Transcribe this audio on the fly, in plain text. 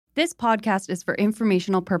This podcast is for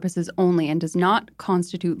informational purposes only and does not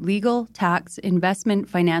constitute legal, tax, investment,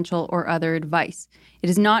 financial, or other advice. It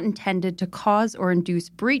is not intended to cause or induce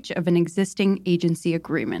breach of an existing agency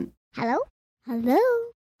agreement. Hello? Hello?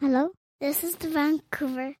 Hello? This is the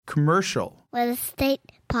Vancouver Commercial Real Estate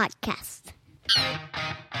Podcast.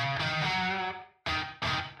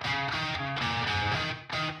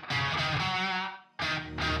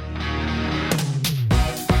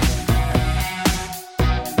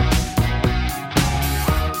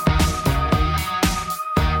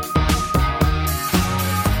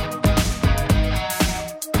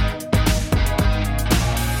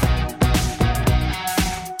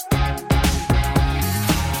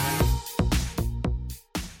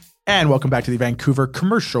 And welcome back to the Vancouver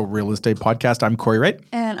Commercial Real Estate Podcast. I'm Cory Wright.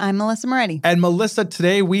 And I'm Melissa Moretti. And Melissa,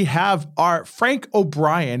 today we have our Frank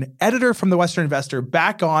O'Brien, editor from the Western Investor,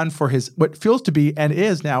 back on for his, what feels to be and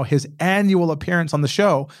is now his annual appearance on the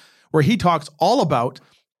show, where he talks all about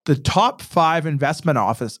the top 5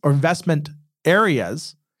 investment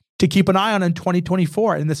areas to keep an eye on in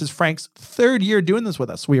 2024. And this is Frank's 3rd year doing this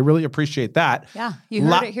with us. We really appreciate that. Yeah, you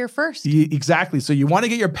heard it here first. Exactly. So you want to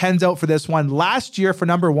get your pens out for this one. Last year for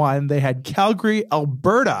number 1, they had Calgary,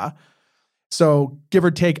 Alberta. So give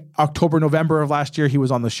or take October, November of last year, he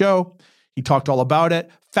was on the show. He talked all about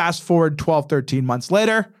it. Fast forward 12, 13 months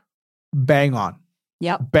later, bang on.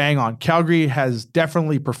 Yep. Bang on. Calgary has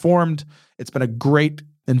definitely performed. It's been a great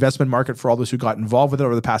investment market for all those who got involved with it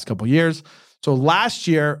over the past couple of years. So last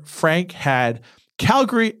year, Frank had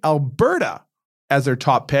Calgary, Alberta as their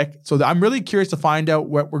top pick. So I'm really curious to find out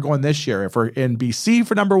what we're going this year. If we're in BC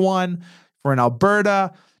for number 1, if we're in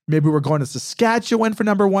Alberta, maybe we're going to Saskatchewan for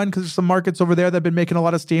number 1 because there's some markets over there that have been making a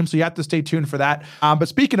lot of steam. So you have to stay tuned for that. But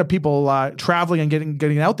speaking of people traveling and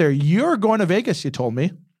getting out there, you're going to Vegas, you told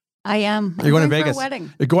me. I am. You're going to Vegas. For a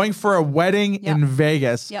wedding. You're going for a wedding in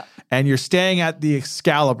Vegas. Yep. And you're staying at the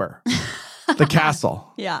Excalibur. The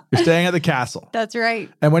castle. Yeah. You're staying at the castle. That's right.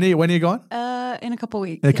 And when are you going? In a couple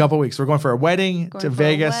weeks. In a couple weeks. We're going for a wedding to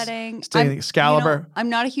Vegas. Staying at the Excalibur. I'm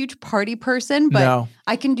not a huge party person, but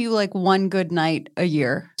I can do like one good night a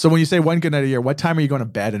year. So when you say one good night a year, what time are you going to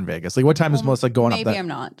bed in Vegas? Like what time is Melissa going up there? Maybe I'm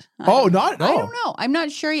not. Oh, not? No. I don't know. I'm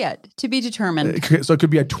not sure yet. To be determined. So it could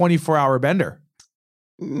be a 24-hour bender.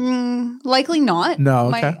 Likely not. No,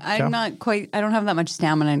 okay. I'm not quite, I don't have that much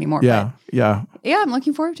stamina anymore. Yeah. Yeah, I'm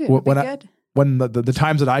looking forward to it. It'll be good. When the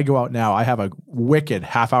times that I go out now, I have a wicked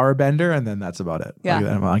half-hour bender, and then that's about it. Yeah.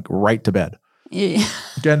 I'm like right to bed. Yeah.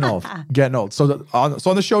 Getting old. So on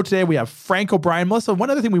the show today, we have Frank O'Brien. Melissa, one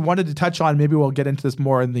other thing we wanted to touch on, maybe we'll get into this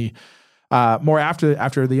more in the more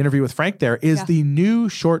after the interview with Frank there, is the new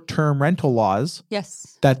short-term rental laws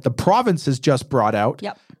that the province has just brought out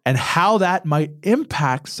and how that might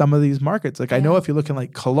impact some of these markets. Like I know if you look in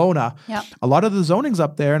like Kelowna, a lot of the zonings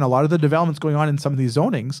up there and a lot of the developments going on in some of these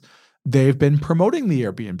zonings, they've been promoting the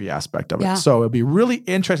Airbnb aspect of it. So it'll be really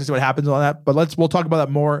interesting to see what happens on that. But we'll talk about that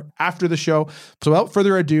more after the show. So without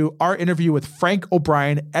further ado, our interview with Frank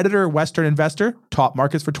O'Brien, editor, Western Investor, top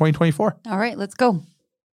markets for 2024. All right, let's go.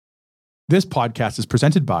 This podcast is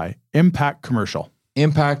presented by Impact Commercial.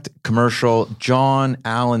 Impact Commercial, John,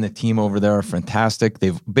 Alan, the team over there are fantastic.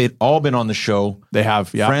 They've all been on the show. They have,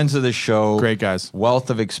 Friends of the show. Great guys. Wealth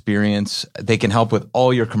of experience. They can help with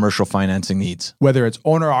all your commercial financing needs. Whether it's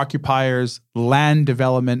owner-occupiers, land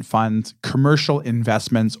development funds, commercial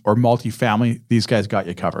investments, or multifamily, these guys got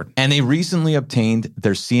you covered. And they recently obtained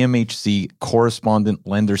their CMHC correspondent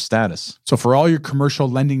lender status. So for all your commercial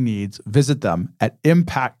lending needs, visit them at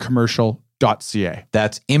impactcommercial.ca.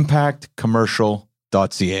 That's impactcommercial.ca. All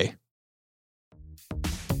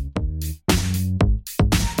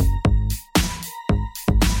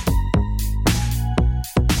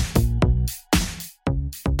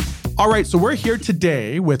right, so we're here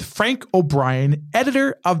today with Frank O'Brien,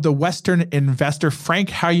 editor of the Western Investor. Frank,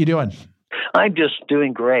 how are you doing? I'm just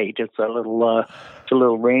doing great. It's a little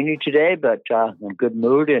rainy today, but I'm in a good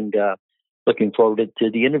mood and looking forward to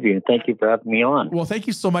the interview. Thank you for having me on. Well, thank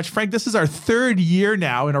you so much, Frank. This is our 3rd year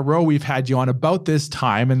now in a row we've had you on about this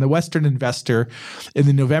time. And the Western Investor in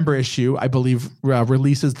the November issue, I believe,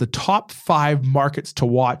 releases the top 5 markets to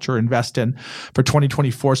watch or invest in for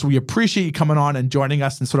 2024. So we appreciate you coming on and joining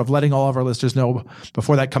us and sort of letting all of our listeners know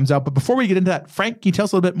before that comes out. But before we get into that, Frank, can you tell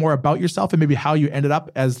us a little bit more about yourself and maybe how you ended up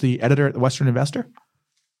as the editor at the Western Investor?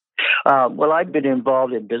 Well, I've been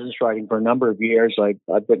involved in business writing for a number of years. I've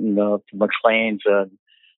written for Maclean's, the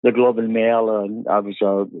Globe and Mail. I was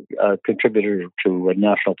a contributor to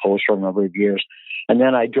National Post for a number of years. And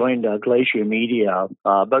then I joined Glacier Media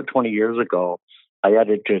about 20 years ago. I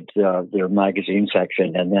edited their magazine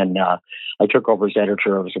section, and then I took over as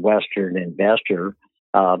editor of the Western Investor.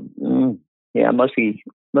 it must be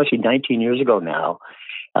 19 years ago now.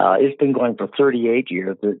 It's been going for 38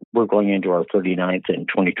 years. We're going into our 39th in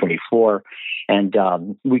 2024. And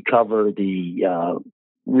we cover the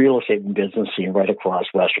real estate and business scene right across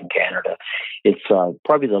Western Canada. It's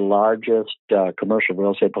probably the largest commercial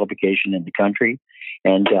real estate publication in the country.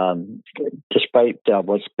 And despite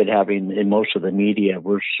what's been happening in most of the media,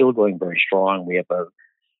 we're still going very strong. We have a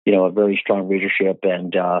very strong readership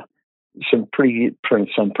and some pretty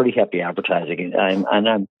happy advertising. And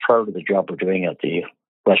I'm proud of the job we're doing at the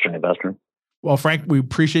Western Investor. Well, Frank, we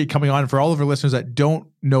appreciate you coming on. For all of our listeners that don't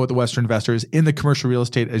know what the Western Investor is, in the commercial real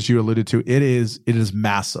estate, as you alluded to, it is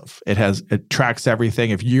massive. It tracks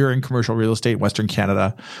everything. If you're in commercial real estate in Western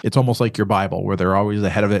Canada, it's almost like your Bible, where they're always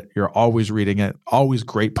ahead of it. You're always reading it. Always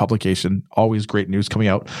great publication. Always great news coming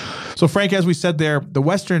out. So, Frank, as we said there, the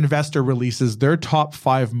Western Investor releases their top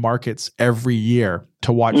 5 markets every year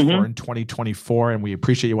to watch for in 2024. And we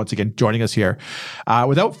appreciate you once again joining us here.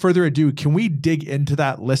 Without further ado, can we dig into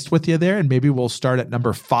that list with you there? And maybe we'll start at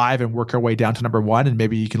number 5 and work our way down to number 1. And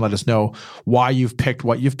maybe you can let us know why you've picked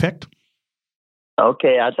what you've picked.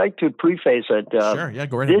 Okay. I'd like to preface it. Sure. Yeah,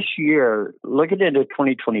 go right ahead. This year, looking into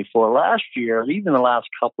 2024, last year, even the last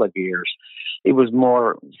couple of years, it was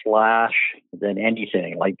more flash than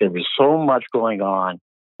anything. Like there was so much going on.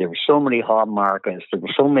 There were so many hot markets. There were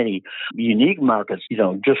so many unique markets,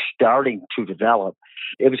 just starting to develop.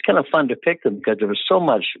 It was kind of fun to pick them because there was so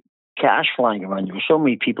much cash flying around. There were so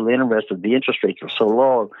many people interested. The interest rates were so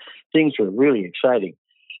low. Things were really exciting,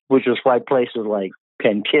 which is why places like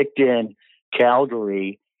Penticton,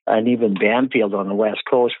 Calgary, and even Banfield on the West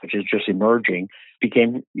Coast, which is just emerging,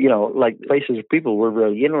 became, like places people were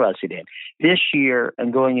really interested in. This year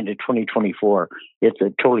and going into 2024, it's a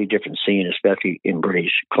totally different scene, especially in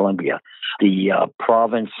British Columbia. The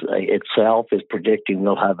province itself is predicting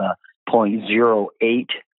we'll have a 0.08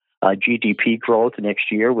 GDP growth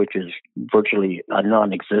next year, which is virtually a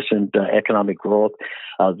non-existent economic growth.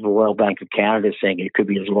 The Royal Bank of Canada is saying it could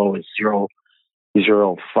be as low as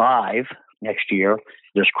 0.05 next year.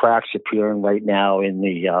 There's cracks appearing right now in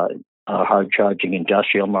the hard-charging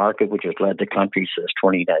industrial market, which has led the country since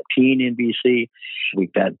 2019 in BC.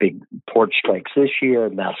 We've had big port strikes this year,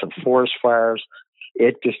 massive forest fires.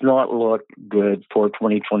 It does not look good for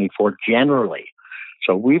 2024 generally.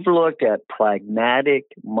 So we've looked at pragmatic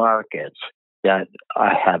markets that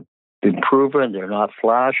have been proven. They're not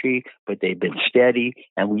flashy, but they've been steady,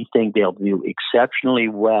 and we think they'll do exceptionally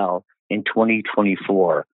well in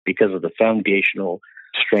 2024 because of the foundational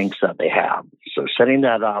strengths that they have. So setting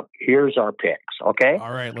that up, here's our picks, okay?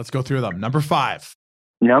 All right, let's go through them. Number 5.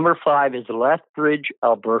 Number 5 is Lethbridge,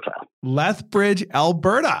 Alberta. Lethbridge,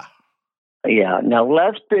 Alberta. Yeah. Now,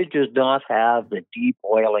 Lethbridge does not have the deep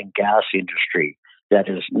oil and gas industry that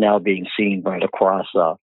is now being seen right across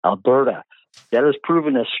Alberta. That has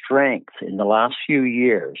proven a strength in the last few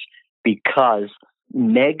years because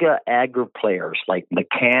mega agri players like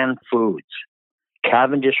McCann Foods,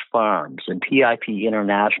 Cavendish Farms, and PIP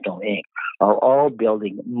International Inc. are all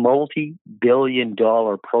building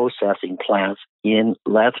multi-billion-dollar processing plants in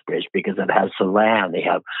Lethbridge because it has the land. They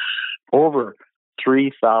have over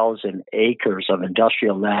 3,000 acres of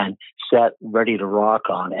industrial land set, ready to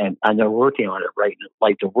rock on, and they're working on it right.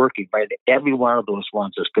 Like they're working right. Every one of those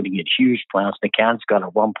ones is putting in huge plants. McCann's got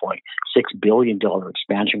a $1.6 billion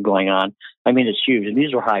expansion going on. I mean, it's huge, and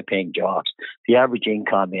these are high-paying jobs. The average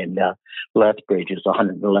income in Lethbridge is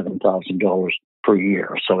 $111,000 per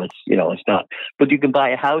year, so it's not. But you can buy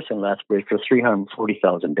a house in Lethbridge for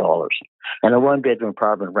 $340,000, and a one-bedroom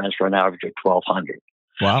apartment rents for an average of $1,200.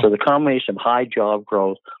 Wow. So the combination of high job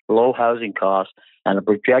growth, low housing costs, and a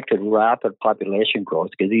projected rapid population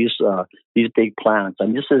growth, because these big plants,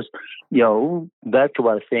 and this is, back to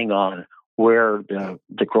our thing on where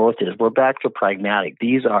the growth is. We're back to pragmatic.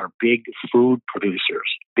 These are big food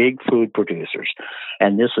producers.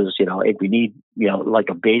 And this is, if we need, like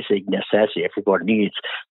a basic necessity, if we're going to need,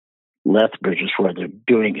 Lethbridge is where they're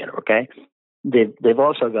doing it, okay? They've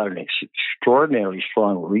also got an extraordinarily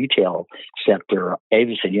strong retail sector.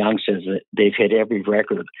 Avison Young says that they've hit every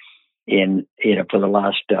record for the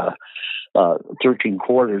last 13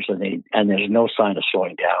 quarters, and there's no sign of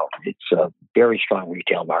slowing down. It's a very strong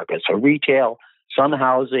retail market. So retail, some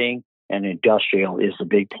housing, and industrial is the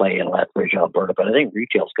big play in Lethbridge, Alberta. But I think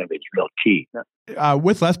retail is going to be the real key.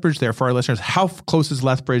 With Lethbridge there, for our listeners, how close is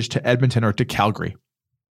Lethbridge to Edmonton or to Calgary?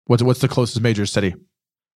 What's the closest major city?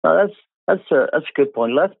 That's a good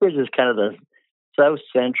point. Lethbridge is kind of south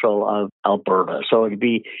central of Alberta. So it'd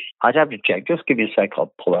be, I'd have to check. Just give me a sec.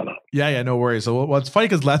 I'll pull that up. Yeah, no worries. So, well, it's funny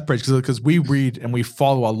because Lethbridge, because we read and we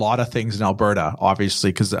follow a lot of things in Alberta,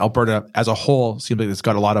 obviously, because Alberta as a whole seems like it's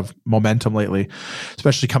got a lot of momentum lately,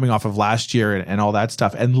 especially coming off of last year and all that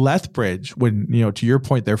stuff. And Lethbridge, when, to your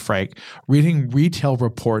point there, Frank, reading retail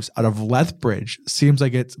reports out of Lethbridge seems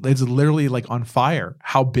like it's literally like on fire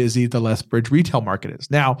how busy the Lethbridge retail market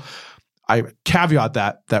is. Now, I caveat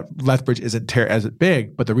that Lethbridge isn't as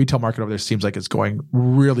big, but the retail market over there seems like it's going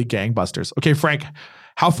really gangbusters. Okay, Frank,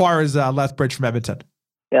 how far is Lethbridge from Edmonton?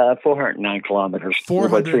 Yeah, 409 kilometers.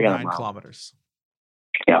 409 kilometers.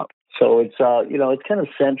 Yeah, so it's it's kind of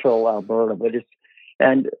central Alberta,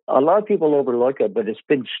 and a lot of people overlook it, but it's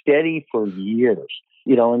been steady for years.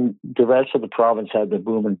 And the rest of the province had the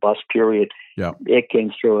boom and bust period. Yeah, it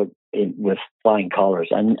came through it with flying colors,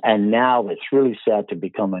 and now it's really set to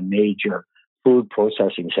become a major food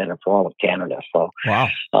processing center for all of Canada. So, wow,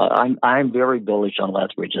 I'm very bullish on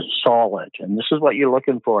Lethbridge. It's solid, and this is what you're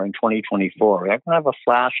looking for in 2024. I don't have a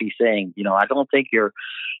flashy thing. I don't think your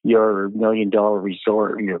 $1 million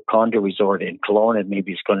resort, your condo resort in Kelowna,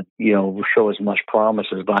 maybe is going to show as much promise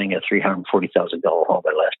as buying a $340,000 home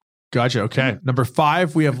at Lethbridge. Gotcha. Okay, number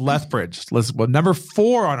 5, we have Lethbridge. Number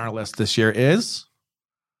 4 on our list this year is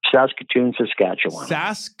Saskatoon, Saskatchewan.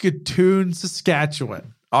 Saskatoon.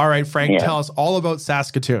 All right, Frank, tell us all about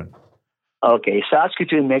Saskatoon. Okay,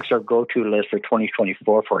 Saskatoon makes our go-to list for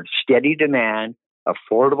 2024 for its steady demand,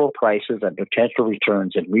 affordable prices, and potential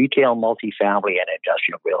returns in retail, multifamily, and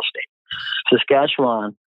industrial real estate.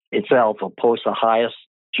 Saskatchewan itself will post the highest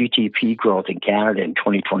GDP growth in Canada in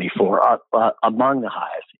 2024, among the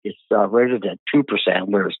highest. It's rated at 2%,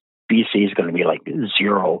 whereas BC is going to be like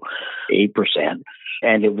 0.8%.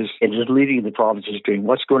 And it is leading the provinces during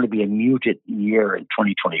what's going to be a muted year in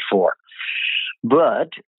 2024. But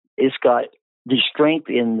it's got the strength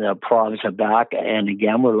in the province of back. And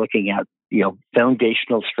again, we're looking at,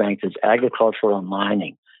 foundational strength is agricultural and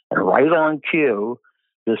mining. And right on cue,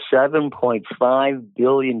 the $7.5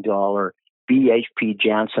 billion BHP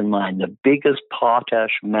Jansen mine, the biggest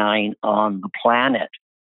potash mine on the planet,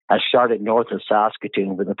 has started north of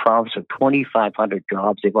Saskatoon with a promise of 2,500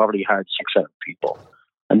 jobs. They've already hired 600 people.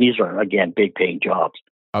 And these are, again, big paying jobs.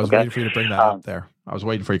 I was waiting for you to bring that up there. I was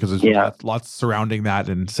waiting for you because there's lots surrounding that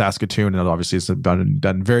in Saskatoon, and obviously it's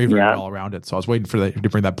done very, very well around it. So I was waiting for you to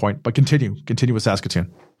bring that point. But continue with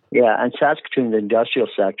Saskatoon. Yeah, and Saskatoon, the industrial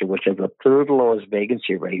sector, which has the third lowest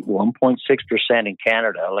vacancy rate, 1.6% in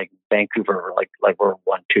Canada, like Vancouver, like we're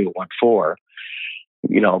 1.2, 1.4.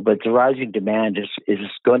 But the rising demand is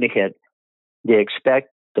going to hit. They expect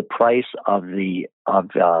the price of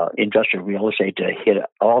industrial real estate to hit an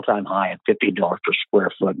all-time high at $50 per square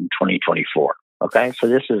foot in 2024. Okay, so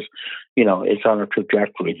this is, it's on a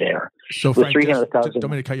trajectory there. So, Frank, don't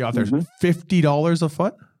mean to cut you off there. $50 a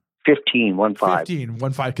foot? 15.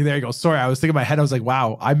 There you go. Sorry, I was thinking in my head. I was like,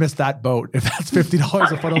 wow, I missed that boat. If that's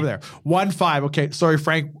 $50 a foot over there, 1.5. Okay, sorry,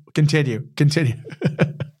 Frank. Continue.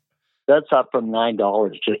 That's up from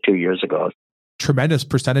 $9 just 2 years ago. Tremendous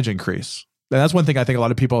percentage increase. And that's one thing I think a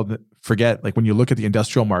lot of people forget. Like when you look at the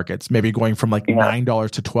industrial markets, maybe going from like $9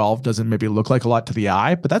 to $12 doesn't maybe look like a lot to the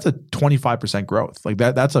eye, but that's a 25% growth. Like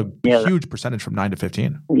that's a huge percentage from 9 to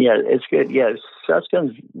 15. Yeah, it's good. Yeah,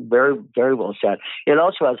 Saskatoon's very, very well set. It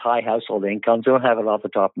also has high household incomes. I don't have it off the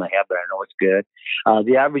top of my head, but I know it's good.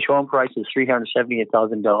 The average home price is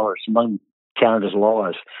 $378,000, among Canada's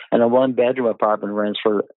lowest, and a one-bedroom apartment rents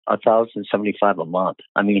for $1,075 a month.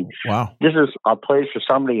 I mean, wow, this is a place for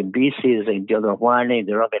somebody in BC that they're whining,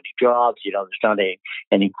 they don't have any jobs, there's not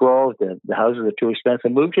any growth, the houses are too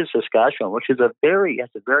expensive. Move to Saskatchewan, which is a very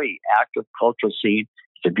active cultural scene.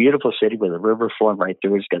 It's a beautiful city with a river flowing right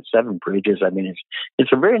through. It's got 7 bridges. I mean,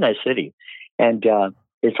 it's a very nice city, and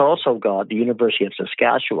it's also got the University of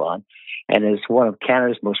Saskatchewan, and is one of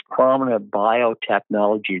Canada's most prominent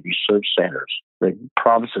biotechnology research centers. The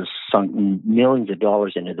province has sunk millions of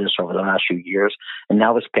dollars into this over the last few years, and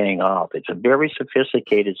now it's paying off. It's a very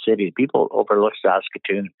sophisticated city. People overlook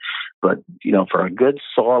Saskatoon, but for a good,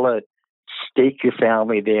 solid, stake your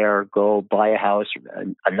family there, go buy a house,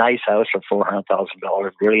 a nice house for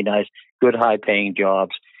 $400,000, really nice, good, high-paying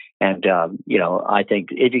jobs, and I think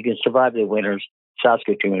if you can survive the winters,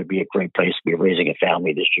 Saskatoon would be a great place to be raising a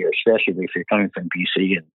family this year, especially if you're coming from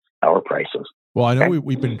BC and our prices. Well, I know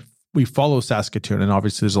we follow Saskatoon, and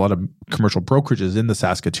obviously there's a lot of commercial brokerages in the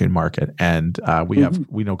Saskatoon market, and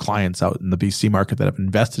we know clients out in the BC market that have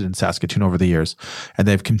invested in Saskatoon over the years, and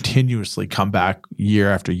they've continuously come back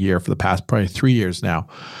year after year for the past probably 3 years now.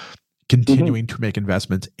 continuing to make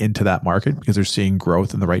investments into that market because they're seeing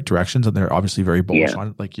growth in the right directions, and they're obviously very bullish on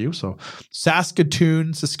it, like you. So,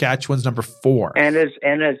 Saskatoon's number 4, and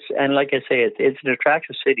like I say, it's an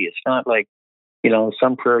attractive city. It's not like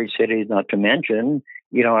some prairie cities, not to mention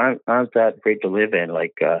aren't that great to live in.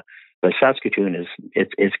 But Saskatoon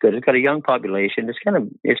it's good. It's got a young population. It's kind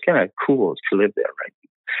of cool to live there, right?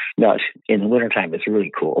 No, in the wintertime, it's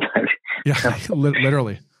really cool. Yeah,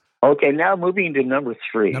 literally. Okay, now moving to number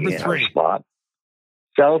 3. Number 3 spot,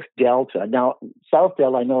 South Delta. Now, South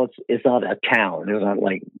Delta, I know it's not a town. It's not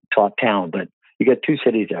like top town, but you got 2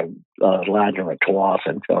 cities, Ladner and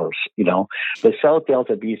Tsawwassen, of course, But South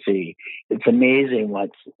Delta, BC, it's amazing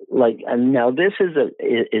what's like. And now this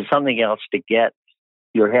is something else to get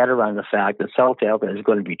your head around the fact that South Delta is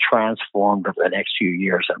going to be transformed over the next few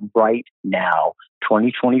years. And right now,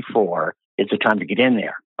 2024, it's the time to get in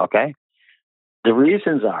there, okay? The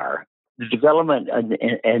reasons are the development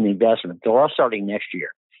and investment. They're all starting next year.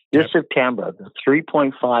 This September, the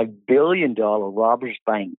 $3.5 billion Roberts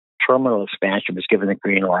Bank terminal expansion was given the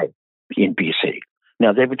green light in BC.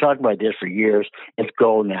 Now, they've been talking about this for years. It's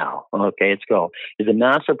go now. Okay, it's go. It's a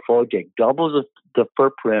massive project, doubles the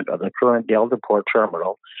footprint of the current Delta Port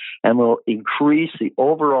terminal, and will increase the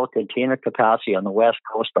overall container capacity on the West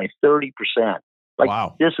Coast by 30%.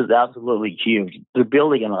 Wow. This is absolutely huge. They're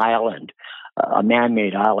building an island, a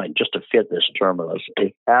man-made island, just to fit this terminal.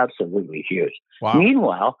 It's absolutely huge. Wow.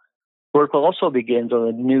 Meanwhile, work also begins on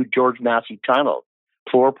the new George Massey Tunnel,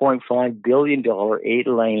 $4.5 billion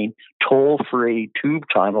 8-lane toll-free tube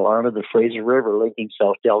tunnel under the Fraser River, linking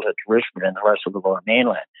South Delta to Richmond and the rest of the Lower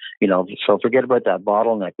Mainland. So forget about that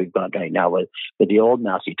bottleneck we've got right now with the old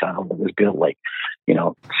Massey Tunnel that was built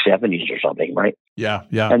 70s or something, right? Yeah.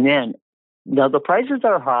 And then now the prices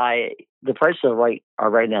are high. The prices are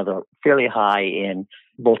right now, they're fairly high in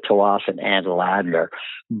both Tsawwassen and Ladner,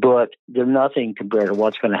 but they're nothing compared to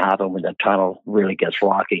what's going to happen when the tunnel really gets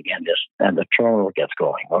rocking and the terminal gets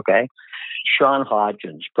going, okay? Sean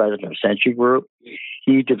Hodgins, president of Century Group,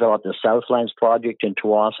 he developed the Southlands project in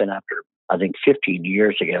Tsawwassen after, I think, 15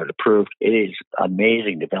 years to get it approved. It is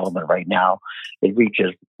amazing development right now. It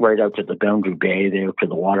reaches right out to the Boundary Bay, there to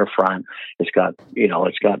the waterfront. It's got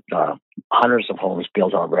hundreds of homes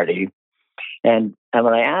built already. And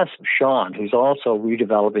when I asked Sean, who's also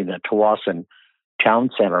redeveloping the Tsawwassen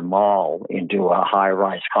Town Center Mall into a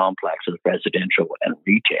high-rise complex of residential and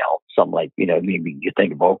retail, something like, maybe you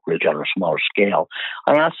think of Oak Ridge on a smaller scale,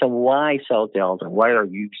 I asked him, why South Delta? Why are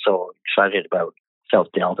you so excited about South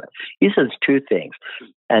Delta? He says 2 things,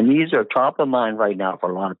 and these are top of mind right now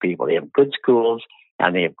for a lot of people. They have good schools,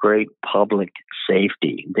 and they have great public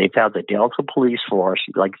safety. They've had the Delta Police Force,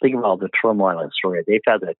 think about the turmoil in Syria. They've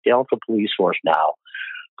had the Delta Police Force now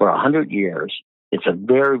for 100 years. It's a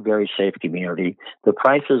very, very safe community. The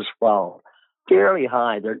prices, fairly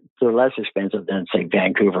high. They're less expensive than, say,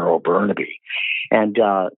 Vancouver or Burnaby. And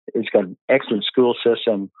it's got an excellent school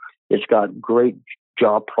system. It's got great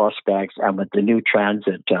job prospects, and with the new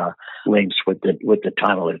transit links with the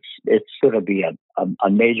tunnel, it's going to be a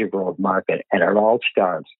major growth market, and it all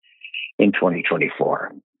starts in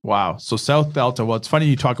 2024. Wow. So South Delta, well, it's funny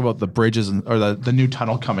you talk about the bridges or the new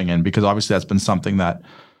tunnel coming in, because obviously that's been something that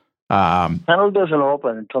tunnel doesn't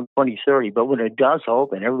open until 2030, but when it does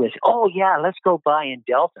open, everybody says, oh yeah, let's go buy in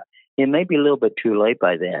Delta. It may be a little bit too late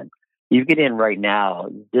by then. You get in right now,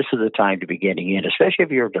 this is the time to be getting in, especially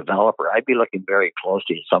if you're a developer. I'd be looking very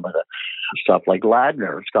closely at some of the stuff like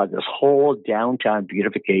Ladner. It's got this whole downtown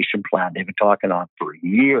beautification plan they've been talking on for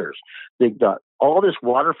years. They've got all this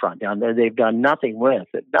waterfront down there they've done nothing with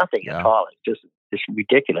it, nothing at all. It's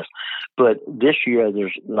ridiculous. But this year,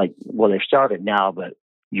 there's they've started now, but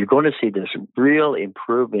you're going to see this real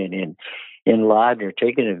improvement in Ladner,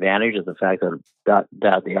 taking advantage of the fact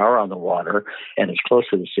that they are on the water and it's close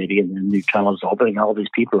to the city, and the new tunnels opening. All these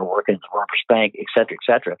people are working at the Roberts Bank, et cetera, et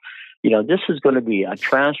cetera. This is going to be a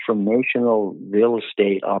transformational real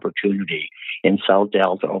estate opportunity in South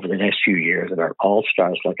Delta over the next few years, and it all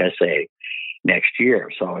starts, like I say, next year.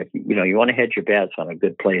 So if you want to hedge your bets on a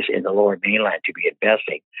good place in the Lower Mainland to be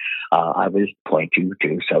investing, I would point you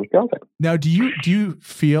to South Delta. Now, do you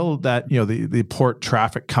feel that the port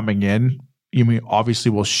traffic coming in,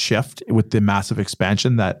 obviously will shift with the massive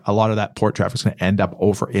expansion, that a lot of that port traffic is going to end up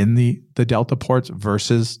over in the Delta ports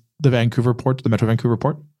versus the Vancouver port, the Metro Vancouver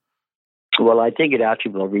port? Well, I think it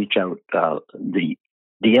actually will reach out the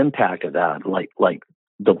impact of that, like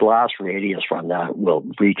the blast radius from that will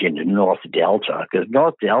reach into North Delta, because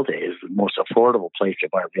North Delta is the most affordable place to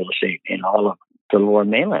buy real estate in all of the Lower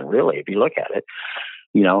Mainland, really, if you look at it.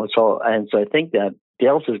 So I think that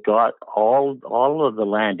Delta's got all of the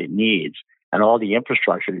land it needs and all the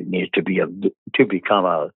infrastructure that needs to become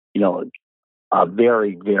a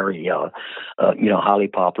very, very highly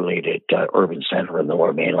populated urban center in the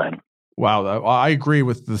Lower Mainland. Wow, I agree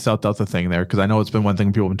with the South Delta thing there, because I know it's been one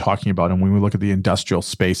thing people have been talking about. And when we look at the industrial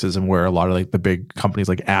spaces and where a lot of like the big companies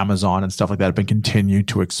like Amazon and stuff like that have been continued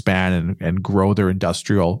to expand and grow their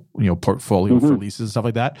industrial portfolio for leases and stuff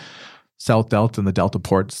like that, South Delta and the Delta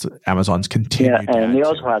ports, Amazon's continued. Yeah, and they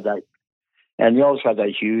also have that. And they also have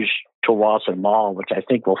that huge Tawasin Mall, which I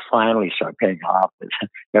think will finally start paying off with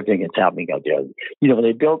everything that's happening out there. When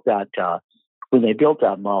they built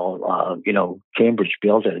that mall, Cambridge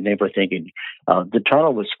built it, and they were thinking the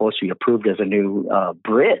tunnel was supposed to be approved as a new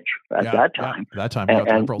bridge at that time. Yeah, that time,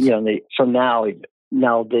 liberals.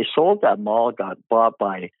 Now they sold that mall, got bought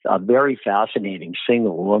by a very fascinating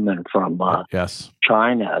single woman from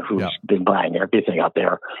China who's been buying everything up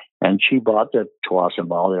there, and she bought the Tawasin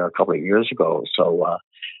Mall there a couple of years ago. So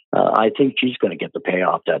I think she's going to get the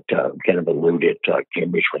payoff that kind of eluded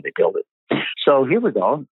Cambridge when they built it. So here we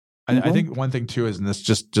go. I think one thing too is, and this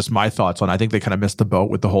just my thoughts on, I think they kind of missed the boat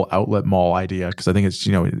with the whole outlet mall idea, because I think it's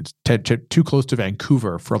it's too close to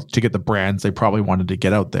Vancouver to get the brands they probably wanted to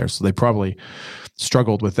get out there. So they probably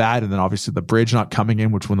struggled with that, and then obviously the bridge not coming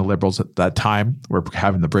in, which when the Liberals at that time were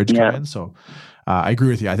having the bridge come in. So I agree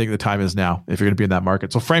with you. I think the time is now if you're going to be in that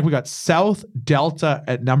market. So Frank, we got South Delta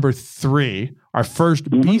at number 3, our first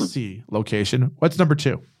BC location. What's number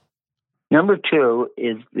 2? Number 2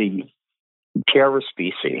 is the Terrace,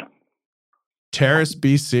 BC. Terrace,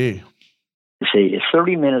 BC. See, it's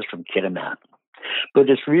 30 minutes from Kitimat, but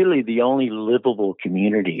it's really the only livable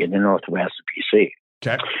community in the northwest of BC.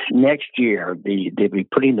 Okay. Next year, they'll be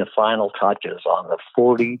putting the final touches on the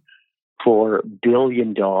 $44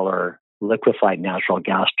 billion liquefied natural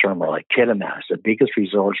gas terminal at Kitimat, the biggest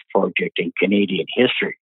resource project in Canadian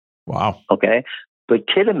history. Wow. Okay. But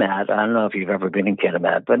Kitimat, I don't know if you've ever been in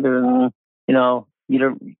Kitimat, but you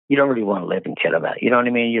don't really want to live in Kitimat. You know what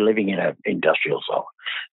I mean? You're living in an industrial zone.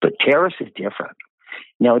 But Terrace is different.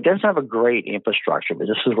 Now, it doesn't have a great infrastructure, but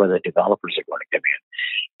this is where the developers are going to come in.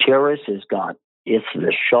 Terrace it's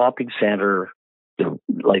the shopping center, the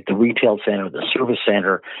retail center, the service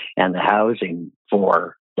center, and the housing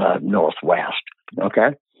for the Northwest.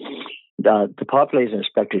 Okay? The population is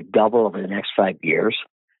expected to double over the next 5 years.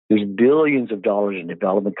 There's billions of dollars in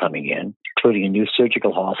development coming in, including a new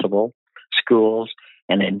surgical hospital, schools,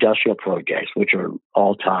 and industrial projects, which are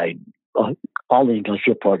all tied. All the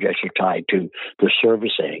industrial projects are tied to the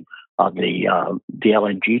servicing of the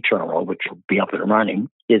LNG terminal, which will be up and running.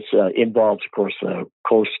 It involves, of course, the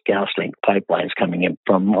Coast GasLink pipelines coming in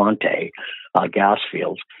from Monte gas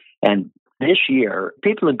fields. And this year,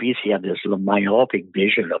 people in BC have this myopic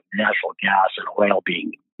vision of natural gas and oil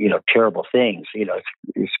being, terrible things.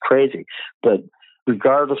 It's crazy, but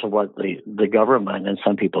regardless of what the government and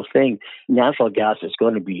some people think, natural gas is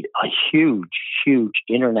going to be a huge, huge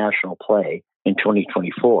international play in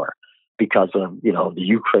 2024 because of, the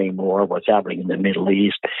Ukraine war, what's happening in the Middle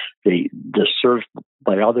East, the surge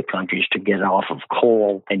by other countries to get off of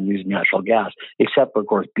coal and use natural gas, except for, of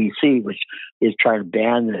course, BC, which is trying to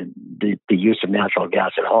ban the use of natural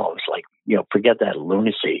gas at homes. Like, forget that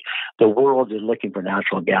lunacy. The world is looking for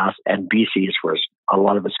natural gas, and BC is where a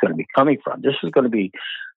lot of it's going to be coming from. This is going to be,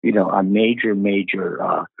 a major,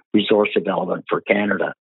 major resource development for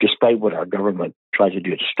Canada, despite what our government tries to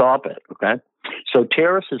do to stop it. Okay, so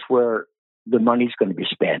Terrace is where the money's going to be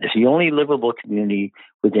spent. It's the only livable community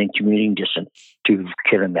within commuting distance to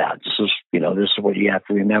Kitimat. This is what you have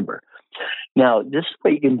to remember. Now, this is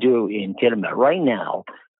what you can do in Kitimat. Right now,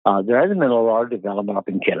 there hasn't been a lot of development up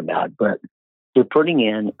in Kitimat, but they're putting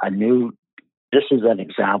in this is an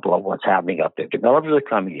example of what's happening up there. Developers are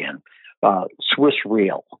coming in. Swiss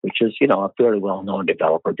Real, which is, a fairly well-known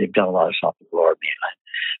developer. They've done a lot of stuff in the Lower Mainland.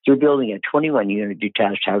 They're building a 21-unit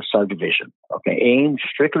detached house subdivision, aimed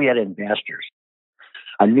strictly at investors.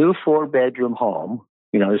 A new 4-bedroom home,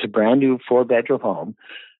 it's a brand new 4-bedroom home.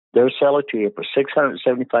 They'll sell it to you for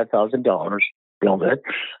 $675,000, build it,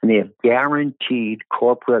 and they have guaranteed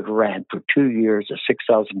corporate rent for 2 years of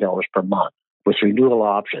 $6,000 per month with renewal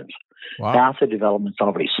options. Wow. Half the development's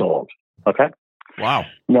already sold. Okay? Wow.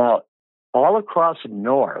 Now, all across the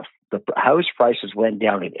north, the house prices went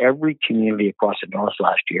down in every community across the north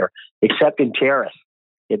last year, except in Terrace.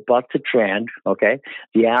 It bucked the trend, okay?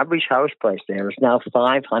 The average house price there is now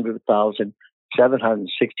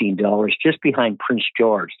 $500,716, just behind Prince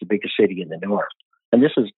George, the biggest city in the north. And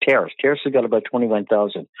this is Terrace. Terrace has got about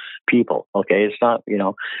 21,000 people, okay? It's not,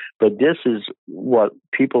 but this is what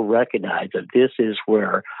people recognize, that this is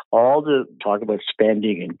where all the talk about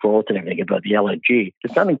spending and growth and everything about the LNG,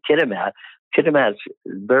 it's not in Kitimat. Kitimat's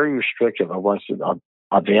very restrictive of what's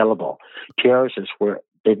available. Terrace is where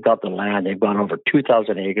they've got the land. They've got over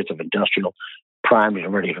 2,000 acres of industrial primed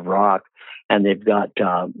and ready to rock. And they've got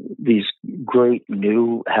these great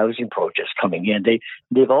new housing projects coming in.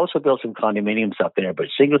 They've also built some condominiums up there, but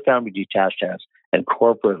single-family detached house and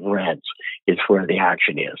corporate rents is where the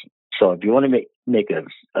action is. So if you want to make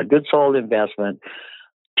a good, solid investment,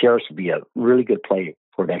 Terrace would be a really good play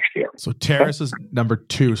for next year. So Terrace is number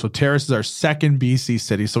 2. So Terrace is our second BC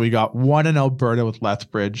city. So we got one in Alberta with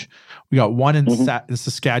Lethbridge. We got one in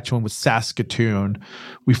Saskatchewan with Saskatoon.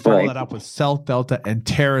 We follow that up with South Delta and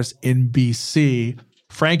Terrace in BC.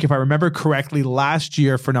 Frank, if I remember correctly, last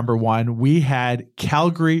year for number 1, we had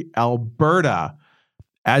Calgary, Alberta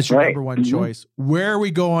as your number 1 choice. Where are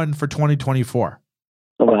we going for 2024?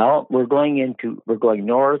 Well, we're going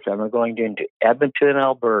north, and we're going into Edmonton,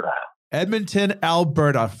 Alberta. Edmonton,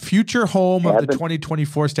 Alberta, future home of the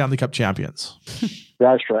 2024 Stanley Cup champions.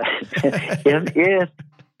 That's right.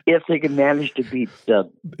 if they can manage to beat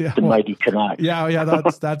the mighty Canucks. Yeah.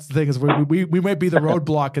 That's the thing is we might be the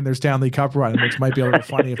roadblock in their Stanley Cup run, which might be a little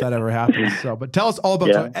funny if that ever happens. So, but tell us all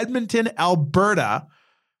about so Edmonton, Alberta.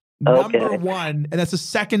 Number 1, and that's the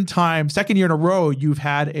second year in a row you've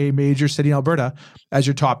had a major city in Alberta as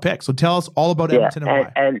your top pick. So tell us all about Edmonton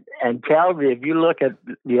and why. And Calgary, if you look at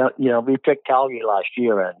we picked Calgary last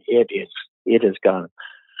year, and it has gone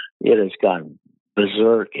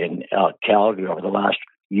berserk in Calgary over the last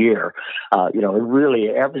year. Really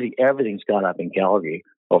everything's gone up in Calgary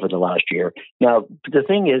over the last year. Now the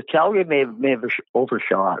thing is, Calgary may have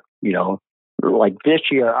overshot. Like this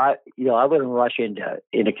year, I wouldn't rush into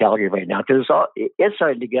Calgary right now because it's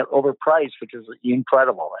starting to get overpriced, which is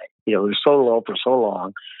incredible. It was so low for so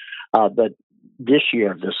long, but this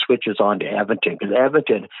year the switch is on to Edmonton because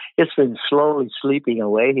Edmonton, it's been slowly sleeping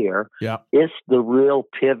away here. Yeah, it's the real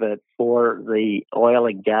pivot for the oil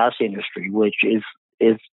and gas industry, which is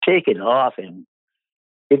taking off. And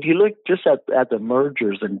if you look just at the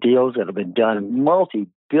mergers and deals that have been done,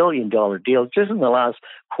 multi-billion-dollar deals just in the last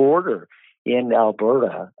quarter. In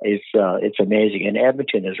Alberta, it's amazing, and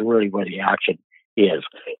Edmonton is really where the action is.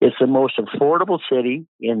 It's the most affordable city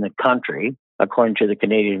in the country, according to the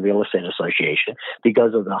Canadian Real Estate Association,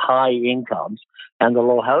 because of the high incomes and the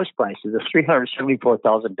low house prices. It's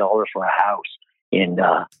 $374,000 for a house in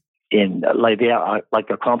like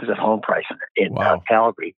a composite home price in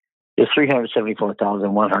Calgary is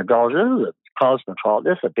 $374,100. This is a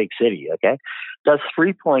cosmopolitan. This is a big city. Okay, that's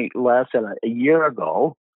 3 points less than a year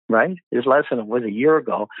ago. Right? It's less than it was a year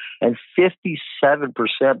ago, and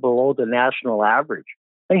 57% below the national average.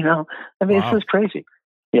 It's just crazy.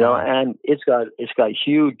 And it's got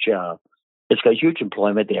huge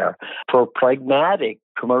employment there. For pragmatic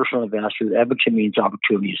commercial investors, Edmonton means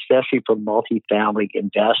opportunity, especially for multifamily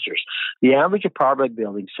investors. The average apartment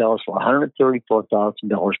building sells for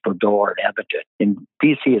 $134,000 per door in Edmonton. In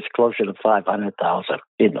BC, it's closer to $500,000.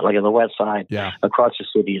 Like on the west side, across the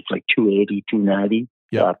city, it's like $280,000, $290,000.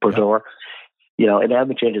 Per door. In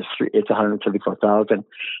Edmonton, it's $134,000.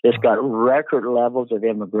 It's got record levels of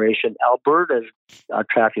immigration. Alberta's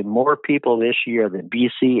attracting more people this year than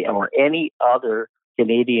BC or any other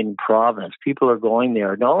Canadian province. People are going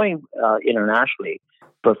there, not only internationally,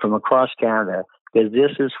 but from across Canada, because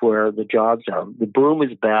this is where the jobs are. The boom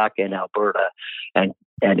is back in Alberta, and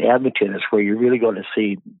Edmonton is where you're really going to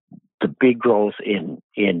see the big growth in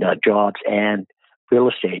jobs and real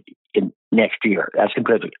estate in next year. That's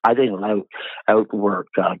completely, I think, it'll outwork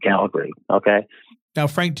Calgary. Okay. Now,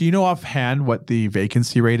 Frank, do you know offhand what the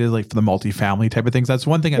vacancy rate is like for the multifamily type of things? That's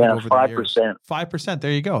one thing I know over 5%. The years. 5%.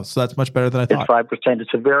 There you go. So that's much better than I thought. It's 5%.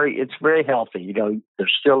 It's very healthy.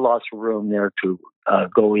 There's still lots of room there to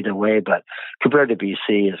go either way, but compared to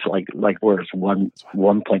BC, it's like where it's 1%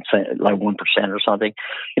 or something.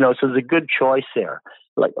 So there's a good choice there.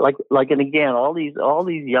 And again, all these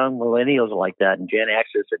young millennials like that and Gen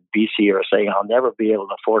Xers in BC are saying, I'll never be able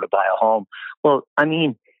to afford to buy a home. Well,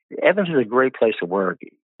 Edmonton is a great place to work.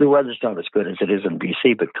 The weather's not as good as it is in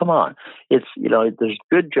BC, but come on, it's there's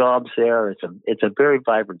good jobs there. It's a very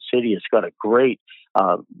vibrant city. It's got a great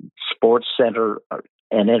sports center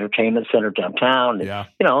and entertainment center downtown. Yeah.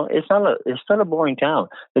 It's not a boring town.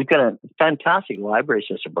 They've got a fantastic library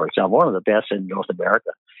system, for example, one of the best in North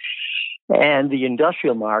America. And the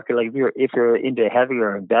industrial market, like if you're into a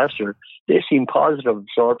heavier investor, they've seen positive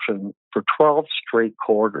absorption for 12 straight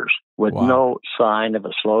quarters with no sign of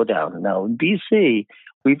a slowdown. Now, in BC,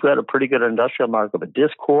 we've got a pretty good industrial market, but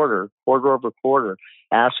this quarter over quarter,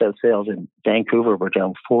 asset sales in Vancouver were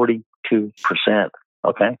down 42%.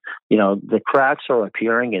 Okay. The cracks are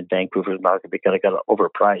appearing in Vancouver's market because it got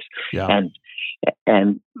overpriced. Yeah.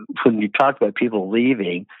 And when you talk about people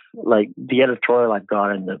leaving, like the editorial I've got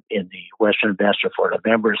in the Western Investor for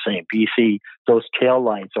November saying BC, those trucker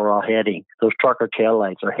tail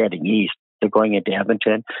lights are heading east. They're going into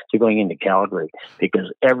Edmonton. They're going into Calgary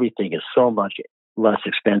because everything is so much less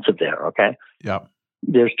expensive there. Okay. Yeah.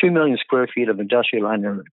 There's 2 million square feet of industrial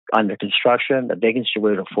under construction, a vacancy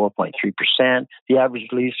rate of 4.3%. The average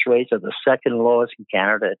lease rates are the second lowest in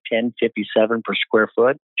Canada at $10.57 per square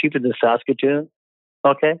foot, cheaper than Saskatoon.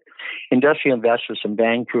 Okay. Industrial investors from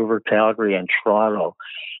Vancouver, Calgary, and Toronto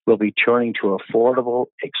will be turning to affordable,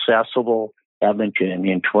 accessible Edmonton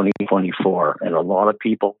in 2024. And a lot of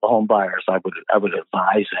people, home buyers, I would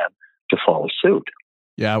advise them to follow suit.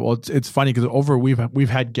 Yeah, well, it's funny because we've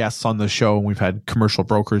had guests on the show, and we've had commercial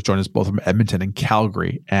brokers join us both from Edmonton and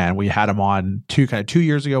Calgary, and we had them on 2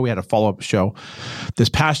 years ago. We had a follow-up show this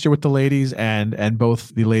past year with the ladies, and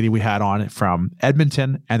both the lady we had on from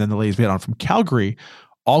Edmonton and then the ladies we had on from Calgary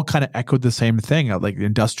all kind of echoed the same thing, like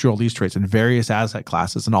industrial lease rates and various asset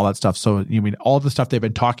classes and all that stuff. So, all the stuff they've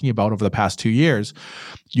been talking about over the past 2 years,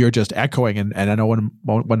 you're just echoing. And I know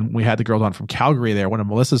when we had the girls on from Calgary there, one of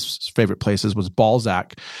Melissa's favorite places was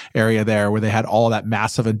Balzac area there, where they had all that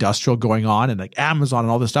massive industrial going on and like Amazon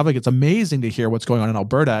and all this stuff. Like, it's amazing to hear what's going on in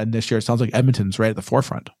Alberta. And this year it sounds like Edmonton's right at the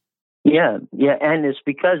forefront. Yeah, and it's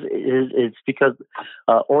because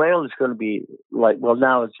oil is going to be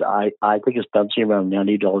now it's I think it's bouncing around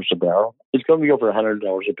 $90 a barrel. It's going to be over $100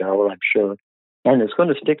 a barrel, I'm sure, and it's going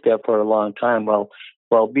to stick there for a long time. Well,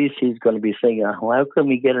 BC is going to be thinking, how can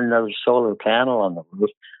we get another solar panel on the roof?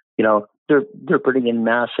 They're putting in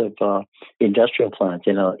massive industrial plants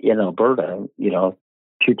in Alberta,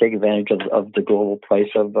 to take advantage of the global price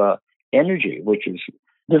of energy, which is.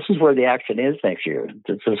 This is where the action is next year.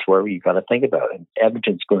 This is where you got to think about it.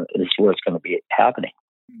 Edmonton's is where it's going to be happening.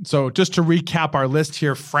 So just to recap our list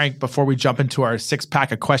here, Frank, before we jump into our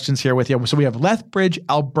 6-pack of questions here with you. So we have Lethbridge,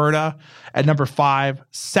 Alberta at number 5,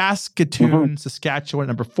 Saskatoon, Saskatchewan at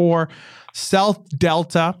number 4, South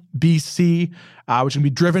Delta, BC, which can be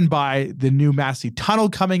driven by the new Massey Tunnel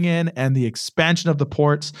coming in and the expansion of the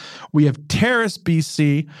ports. We have Terrace,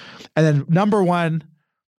 BC, and then number 1,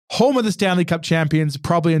 home of the Stanley Cup champions,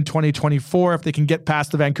 probably in 2024 if they can get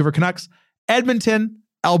past the Vancouver Canucks, Edmonton,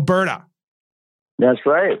 Alberta. That's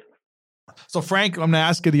right. So, Frank, I'm going to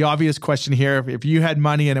ask you the obvious question here. If you had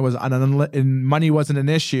money and money wasn't an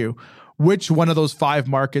issue, which one of those 5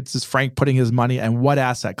 markets is Frank putting his money, and what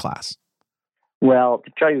asset class? Well,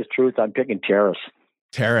 to tell you the truth, I'm picking Terrace.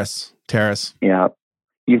 Terrace. Yeah.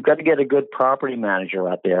 You've got to get a good property manager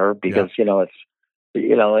out there because,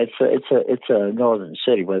 it's a northern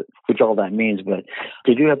city, which all that means. But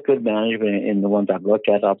they do have good management in the ones I've looked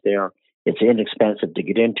at up there. It's inexpensive to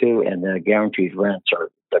get into, and the guaranteed rents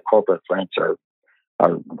the corporate rents are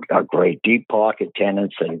great. Deep pocket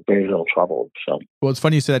tenants and very little trouble. So, well, it's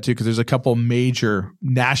funny you say that too, because there's a couple major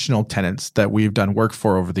national tenants that we've done work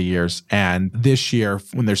for over the years, and this year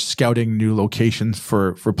when they're scouting new locations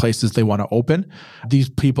for places they want to open, these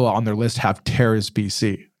people on their list have Terrace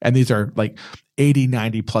BC, and these are like 80,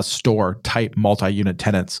 90 plus store type multi-unit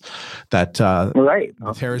tenants that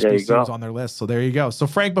Terrace BC is on their list. So there you go. So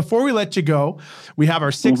Frank, before we let you go, we have our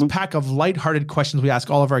 6-pack of lighthearted questions we ask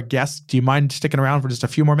all of our guests. Do you mind sticking around for just a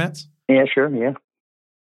few more minutes? Yeah, sure. Yeah.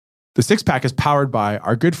 The 6-pack is powered by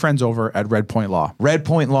our good friends over at Red Point Law. Red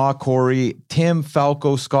Point Law, Cory, Tim,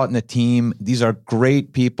 Falco, Scott, and the team. These are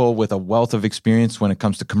great people with a wealth of experience when it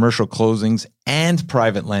comes to commercial closings and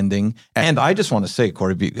private lending. And I just want to say,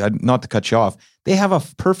 Cory, not to cut you off, they have a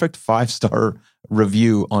perfect 5-star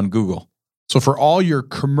review on Google. So for all your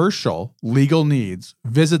commercial legal needs,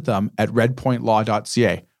 visit them at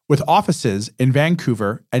redpointlaw.ca with offices in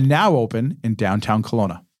Vancouver and now open in downtown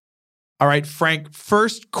Kelowna. All right, Frank,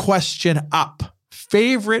 first question up.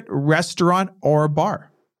 Favorite restaurant or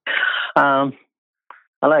bar? I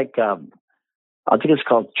like, I think it's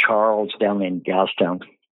called Charles down in Gastown.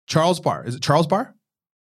 Charles Bar. Is it Charles Bar?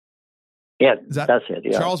 Yeah, that's it.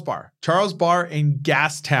 Yeah. Charles Bar. Charles Bar in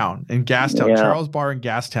Gastown. Yeah. Charles Bar in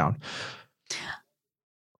Gastown.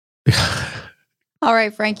 All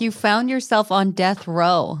right, Frank, you found yourself on death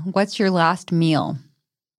row. What's your last meal?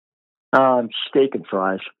 Steak and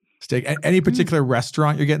fries. Steak. Any particular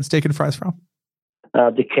restaurant you're getting steak and fries from?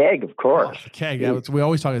 The Keg, of course. The Keg. Yeah, we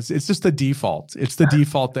always talk. It's just the default. It's the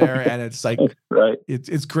default there, and it's like right.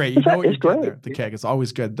 It's great. You know what you're getting there. The Keg. It's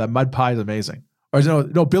always good. The mud pie is amazing. Or no,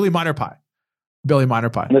 Billy Miner pie. Billy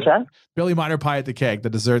Miner pie. What's that? Billy Miner pie at the Keg.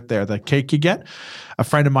 The dessert there, the cake you get. A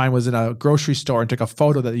friend of mine was in a grocery store and took a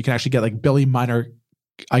photo that you can actually get like Billy Miner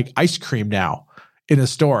ice cream now in a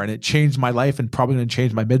store, and it changed my life and probably going to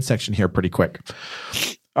change my midsection here pretty quick.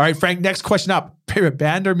 All right, Frank, next question up. Favorite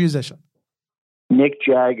band or musician? Mick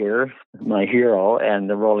Jagger, my hero, and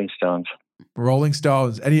the Rolling Stones. Rolling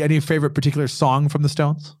Stones. Any favorite particular song from the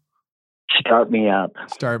Stones? Start Me Up.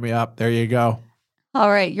 Start Me Up. There you go. All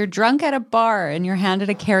right, you're drunk at a bar and you're handed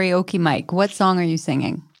a karaoke mic. What song are you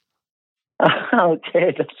singing?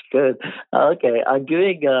 Okay, that's good. Okay, I'm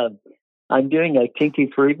doing a Kinky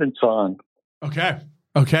Friedman song. Okay.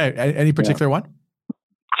 Any particular one?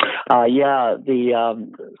 So I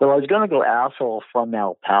was going to go Asshole from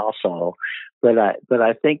El Paso, but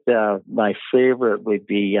I think my favorite would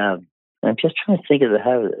be. I'm just trying to think of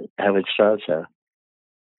how it starts.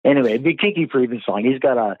 Anyway, it'd be Kinky Friedman song. He's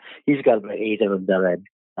got about 8 of them that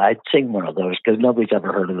I'd sing one of those because nobody's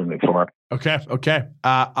ever heard of them before. Okay.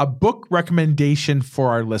 A book recommendation for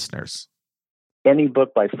our listeners. Any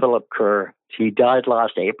book by Philip Kerr. He died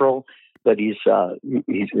last April, but he's a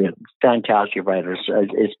fantastic writer.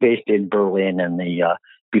 It's based in Berlin and the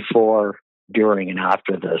before, during, and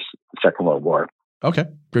after the Second World War. Okay,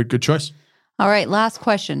 good choice. All right, last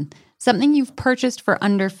question. Something you've purchased for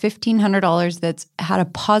under $1,500 that's had a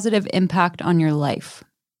positive impact on your life.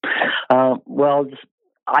 Well,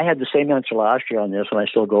 I had the same answer last year on this, and I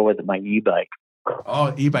still go with it, my e-bike.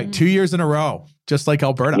 Oh, e-bike. 2 years in a row, just like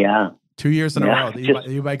Alberta. Yeah. 2 years in a row. The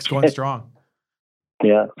e-bike's going strong.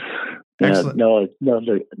 Yeah. Excellent. No,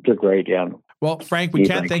 they're great, yeah. Well, Frank, we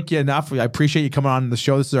can't thank you enough. I appreciate you coming on the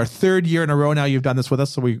show. This is our 3rd year in a row now you've done this with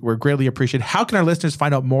us, so we're greatly appreciated. How can our listeners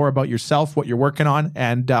find out more about yourself, what you're working on,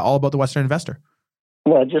 and all about the Western Investor?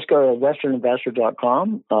 Well, just go to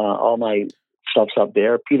westerninvestor.com. All my stuff's up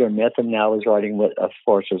there. Peter Mitham now is writing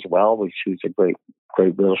for us as well, who's a great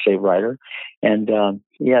real estate writer. And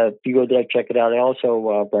if you go there, check it out. I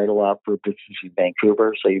also write a lot for businesses in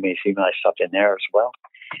Vancouver, so you may see my stuff in there as well.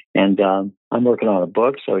 And I'm working on a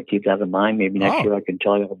book, so keep that in mind. Maybe next year I can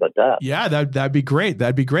tell you about that. Yeah, that'd be great.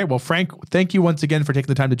 That'd be great. Well, Frank, thank you once again for taking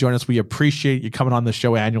the time to join us. We appreciate you coming on the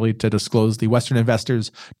show annually to disclose the Western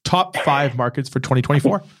Investors' top 5 markets for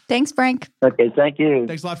 2024. Thanks, Frank. Okay, thank you.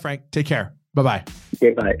 Thanks a lot, Frank. Take care. Bye-bye.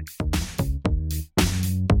 Okay, bye.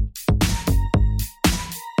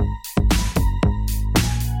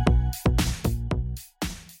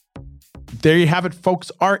 There you have it,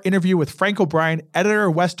 folks. Our interview with Frank O'Brien, editor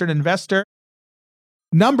of Western Investor.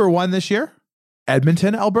 Number 1 this year,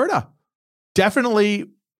 Edmonton, Alberta. Definitely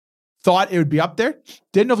thought it would be up there.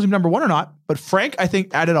 Didn't know if it was number 1 or not, but Frank, I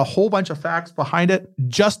think, added a whole bunch of facts behind it,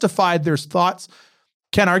 justified their thoughts.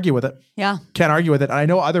 Can't argue with it. Yeah. Can't argue with it. And I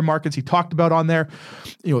know other markets he talked about on there.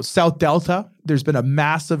 South Delta, there's been a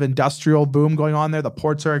massive industrial boom going on there. The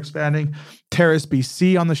ports are expanding. Terrace,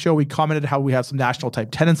 BC on the show, we commented how we have some national type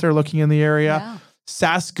tenants that are looking in the area. Yeah.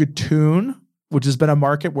 Saskatoon, which has been a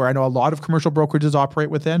market where I know a lot of commercial brokerages operate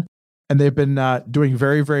within, and they've been doing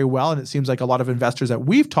very, very well. And it seems like a lot of investors that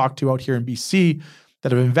we've talked to out here in BC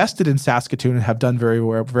that have invested in Saskatoon and have done very,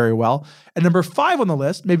 very well. And number 5 on the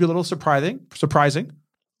list, maybe a little surprising,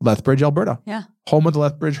 Lethbridge, Alberta. Yeah. Home of the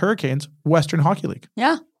Lethbridge Hurricanes, Western Hockey League.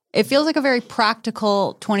 Yeah. It feels like a very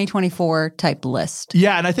practical 2024 type list.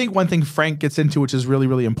 Yeah. And I think one thing Frank gets into, which is really,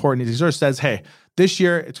 really important, is he sort of says, hey, this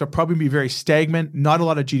year it's going to probably be very stagnant, not a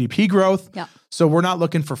lot of GDP growth. Yeah. So we're not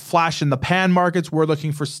looking for flash in the pan markets. We're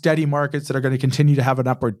looking for steady markets that are going to continue to have an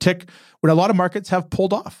upward tick when a lot of markets have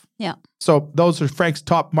pulled off. Yeah. So those are Frank's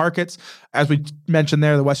top markets. As we mentioned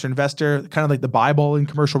there, the Western Investor, kind of like the Bible in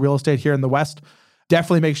commercial real estate here in the West.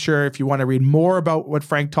 Definitely make sure if you want to read more about what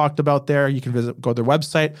Frank talked about there, you can go to their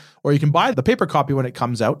website, or you can buy the paper copy when it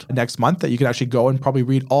comes out next month that you can actually go and probably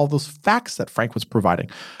read all those facts that Frank was providing.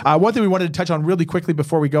 One thing we wanted to touch on really quickly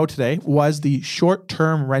before we go today was the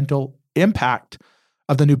short-term rental impact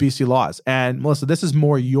of the new BC laws. And Melissa, this is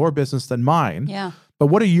more your business than mine. Yeah. But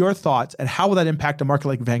what are your thoughts and how will that impact a market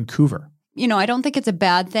like Vancouver? I don't think it's a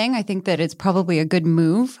bad thing. I think that it's probably a good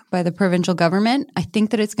move by the provincial government. I think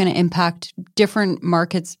that it's going to impact different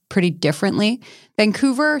markets pretty differently.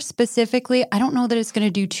 Vancouver specifically, I don't know that it's going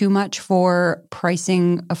to do too much for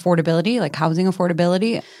pricing affordability, like housing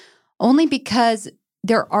affordability, only because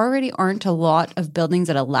there already aren't a lot of buildings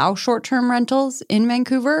that allow short-term rentals in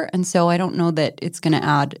Vancouver. And so I don't know that it's going to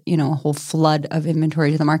add, a whole flood of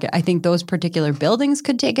inventory to the market. I think those particular buildings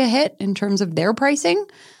could take a hit in terms of their pricing.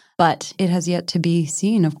 But it has yet to be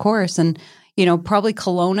seen, of course. And, probably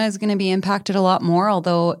Kelowna is going to be impacted a lot more,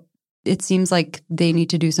 although it seems like they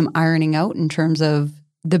need to do some ironing out in terms of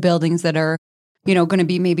the buildings that are, going to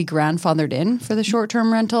be maybe grandfathered in for the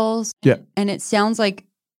short-term rentals. Yeah. And it sounds like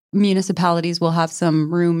municipalities will have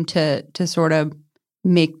some room to sort of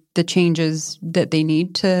make the changes that they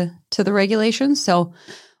need to the regulations. So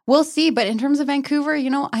We'll see. But in terms of Vancouver,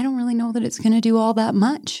 I don't really know that it's going to do all that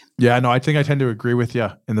much. Yeah, no, I think I tend to agree with you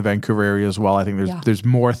in the Vancouver area as well. I think there's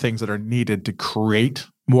more things that are needed to create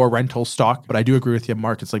more rental stock. But I do agree with you,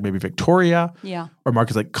 markets like maybe Victoria or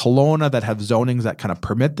markets like Kelowna that have zonings that kind of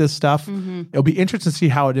permit this stuff. Mm-hmm. It'll be interesting to see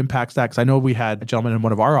how it impacts that, because I know we had a gentleman in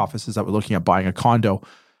one of our offices that was looking at buying a condo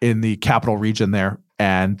in the capital region there.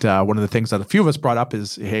 And one of the things that a few of us brought up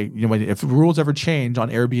is, hey, if rules ever change on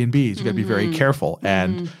Airbnbs, you got to be very careful.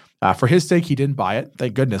 And for his sake, he didn't buy it.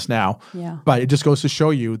 Thank goodness now. Yeah. But it just goes to show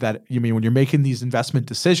you that, when you're making these investment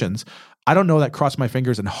decisions, I don't know that cross my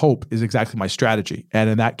fingers and hope is exactly my strategy. And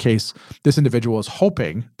in that case, this individual is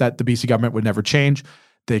hoping that the BC government would never change.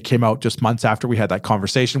 They came out just months after we had that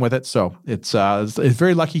conversation with it. So it's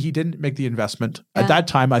very lucky he didn't make the investment at that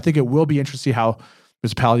time. I think it will be interesting to see how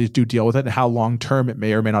municipalities do deal with it and how long-term it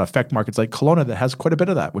may or may not affect markets like Kelowna that has quite a bit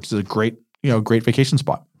of that, which is a great vacation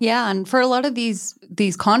spot. Yeah. And for a lot of these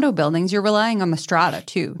condo buildings, you're relying on the strata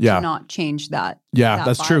too to not change that. Yeah,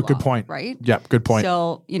 that's true. Good point. Right? Yeah, good point.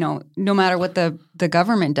 So, no matter what the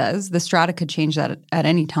government does, the strata could change that at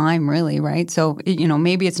any time, really, right? So,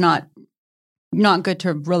 maybe it's not good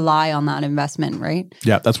to rely on that investment, right?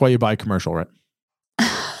 Yeah, that's why you buy commercial, right?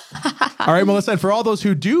 All right, Melissa, and for all those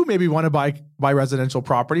who do maybe want to buy residential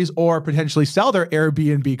properties or potentially sell their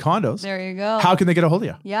Airbnb condos. There you go. How can they get a hold of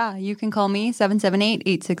you? Yeah, you can call me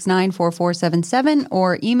 778-869-4477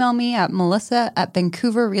 or email me at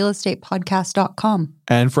melissa@vancouverrealestatepodcast.com.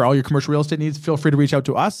 And for all your commercial real estate needs, feel free to reach out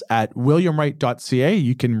to us at williamwright.ca.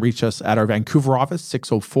 You can reach us at our Vancouver office,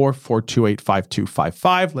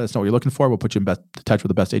 604-428-5255. Let us know what you're looking for. We'll put you in touch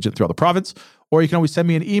with the best agent throughout the province. Or you can always send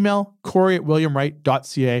me an email,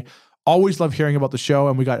 Cory@williamwright.ca. Always love hearing about the show,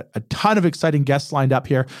 and we got a ton of exciting guests lined up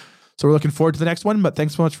here. So we're looking forward to the next one, but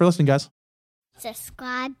thanks so much for listening, guys.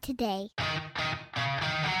 Subscribe today.